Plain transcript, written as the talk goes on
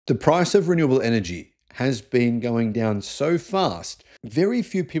The price of renewable energy has been going down so fast, very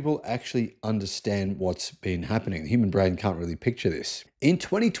few people actually understand what's been happening. The human brain can't really picture this. In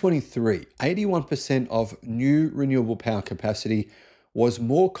 2023, 81% of new renewable power capacity was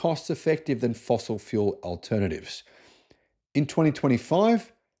more cost effective than fossil fuel alternatives. In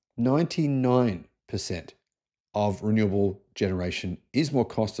 2025, 99% of renewable generation is more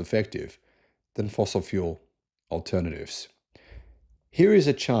cost effective than fossil fuel alternatives. Here is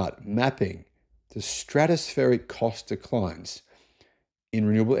a chart mapping the stratospheric cost declines in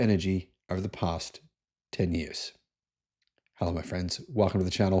renewable energy over the past 10 years. Hello, my friends. Welcome to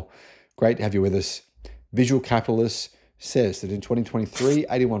the channel. Great to have you with us. Visual Capitalist says that in 2023,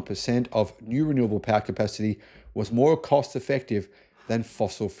 81% of new renewable power capacity was more cost effective than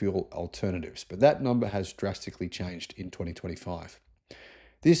fossil fuel alternatives. But that number has drastically changed in 2025.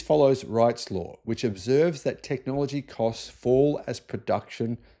 This follows Wright's law, which observes that technology costs fall as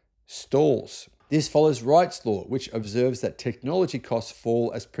production stalls. This follows Wright's law, which observes that technology costs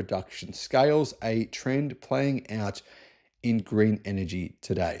fall as production scales, a trend playing out in green energy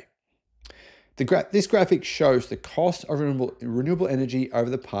today. This graphic shows the cost of renewable energy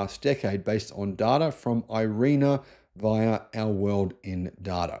over the past decade based on data from IRENA via Our World in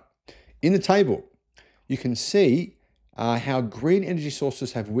Data. In the table, you can see how green energy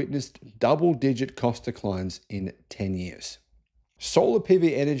sources have witnessed double-digit cost declines in 10 years. Solar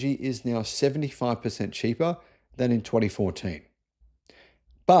PV energy is now 75% cheaper than in 2014.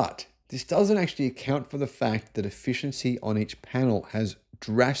 But this doesn't actually account for the fact that efficiency on each panel has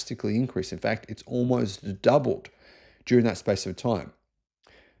drastically increased. In fact, it's almost doubled during that space of time.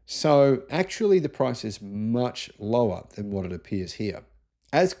 So actually the price is much lower than what it appears here.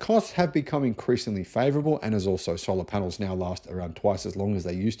 As costs have become increasingly favorable, and as also solar panels now last around twice as long as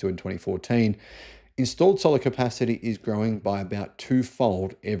they used to in 2014, installed solar capacity is growing by about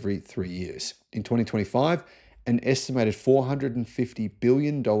twofold every 3 years. In 2025, an estimated $450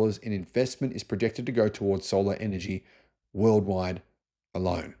 billion in investment is projected to go towards solar energy worldwide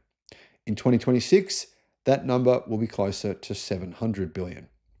alone. In 2026, that number will be closer to $700 billion.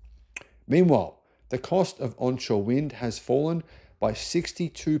 Meanwhile, the cost of onshore wind has fallen by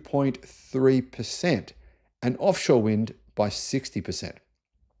 62.3% and offshore wind by 60%.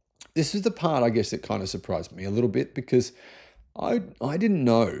 This is the part, I guess, that kind of surprised me a little bit because I didn't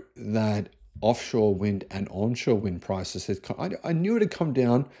know that offshore wind and onshore wind prices I knew it had come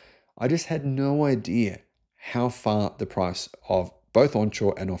down. I just had no idea how far the price of both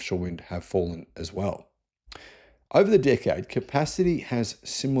onshore and offshore wind have fallen as well. Over the decade, capacity has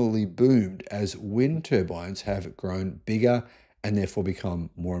similarly boomed as wind turbines have grown bigger and therefore become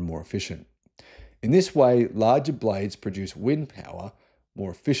more and more efficient. In this way, larger blades produce wind power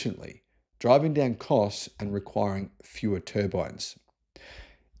more efficiently, driving down costs and requiring fewer turbines.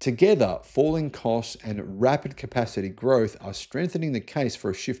 Together, falling costs and rapid capacity growth are strengthening the case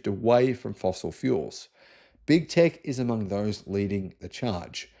for a shift away from fossil fuels. Big tech is among those leading the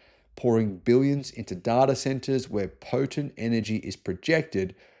charge, pouring billions into data centers where potent energy is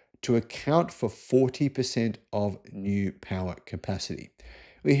projected to account for 40% of new power capacity.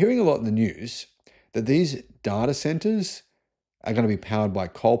 We're hearing a lot in the news that these data centers are going to be powered by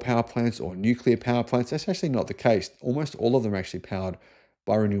coal power plants or nuclear power plants. That's actually not the case. Almost all of them are actually powered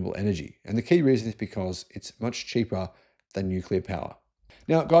by renewable energy. And the key reason is because it's much cheaper than nuclear power.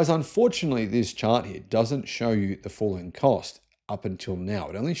 Now, guys, unfortunately, this chart here doesn't show you the falling cost up until now.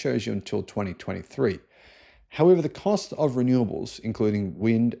 It only shows you until 2023. However, the cost of renewables, including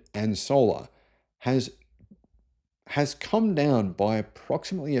wind and solar, has come down by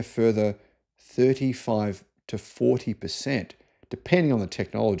approximately a further 35 to 40%, depending on the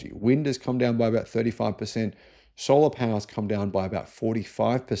technology. Wind has come down by about 35%. Solar power has come down by about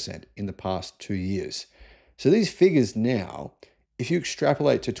 45% in the past 2 years. So these figures now, if you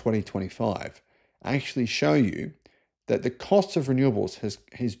extrapolate to 2025, actually show you that the cost of renewables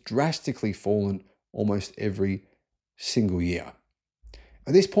has drastically fallen almost every single year.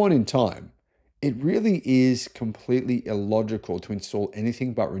 At this point in time, it really is completely illogical to install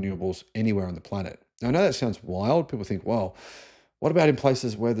anything but renewables anywhere on the planet. Now, I know that sounds wild. People think, well, what about in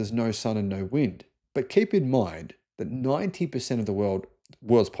places where there's no sun and no wind? But keep in mind that 90% of the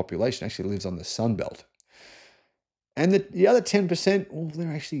world's population actually lives on the sun belt. And the other 10%, well,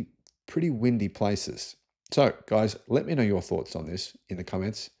 they're actually pretty windy places. So, guys, let me know your thoughts on this in the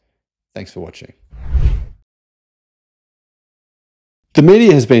comments. Thanks for watching. The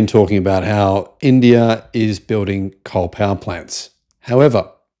media has been talking about how India is building coal power plants. However,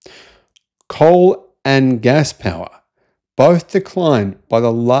 coal and gas power both declined by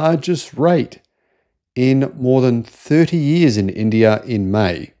the largest rate in more than 30 years in India in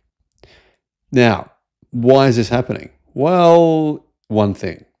May. Now, why is this happening? Well, one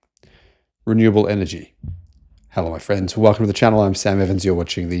thing, renewable energy. Hello, my friends. Welcome to the channel. I'm Sam Evans. You're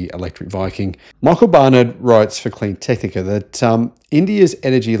watching the Electric Viking. Michael Barnard writes for Clean Technica that India's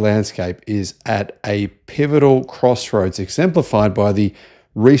energy landscape is at a pivotal crossroads, exemplified by the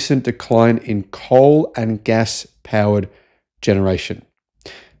recent decline in coal and gas-powered generation.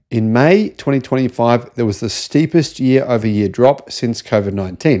 In May 2025, there was the steepest year-over-year drop since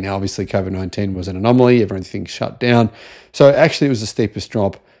COVID-19. Now, obviously, COVID-19 was an anomaly. Everything shut down. So actually, it was the steepest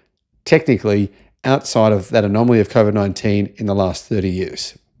drop, technically, outside of that anomaly of COVID-19 in the last 30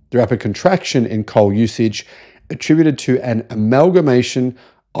 years. The rapid contraction in coal usage attributed to an amalgamation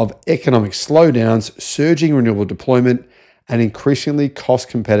of economic slowdowns, surging renewable deployment, and increasingly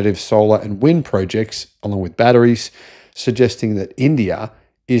cost-competitive solar and wind projects, along with batteries, suggesting that India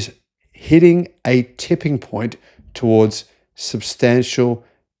is hitting a tipping point towards substantial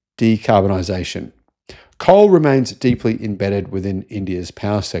decarbonisation. Coal remains deeply embedded within India's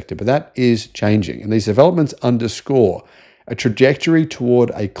power sector, but that is changing. And these developments underscore a trajectory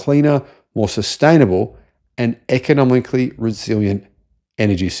toward a cleaner, more sustainable, and economically resilient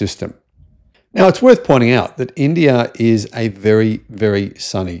energy system. Now, it's worth pointing out that India is a very, very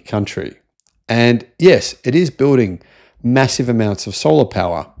sunny country. And yes, it is building massive amounts of solar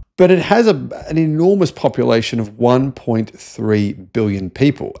power, but it has an enormous population of 1.3 billion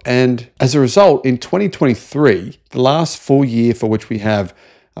people. And as a result, in 2023, the last full year for which we have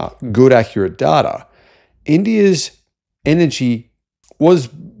good, accurate data, India's energy was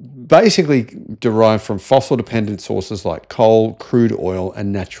basically derived from fossil-dependent sources like coal, crude oil,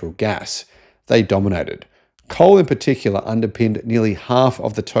 and natural gas. They dominated. Coal in particular underpinned nearly half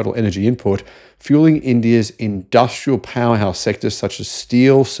of the total energy input, fueling India's industrial powerhouse sectors such as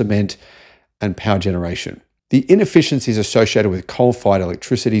steel, cement, and power generation. The inefficiencies associated with coal-fired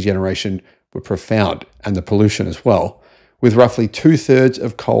electricity generation were profound, and the pollution as well, with roughly 2/3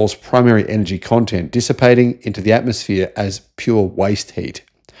 of coal's primary energy content dissipating into the atmosphere as pure waste heat.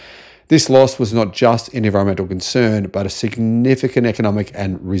 This loss was not just an environmental concern, but a significant economic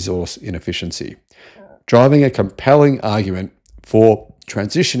and resource inefficiency, driving a compelling argument for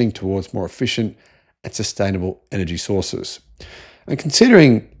transitioning towards more efficient and sustainable energy sources. And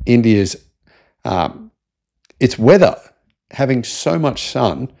considering India's its weather, having so much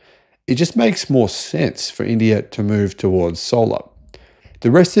sun, it just makes more sense for India to move towards solar.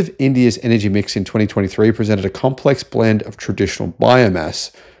 The rest of India's energy mix in 2023 presented a complex blend of traditional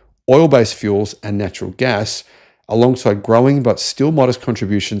biomass, oil-based fuels, and natural gas, alongside growing but still modest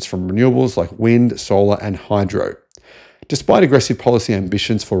contributions from renewables like wind, solar, and hydro. Despite aggressive policy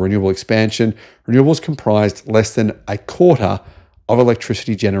ambitions for renewable expansion, renewables comprised less than a quarter of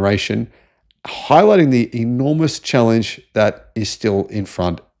electricity generation, highlighting the enormous challenge that is still in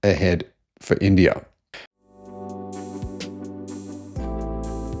front ahead for India.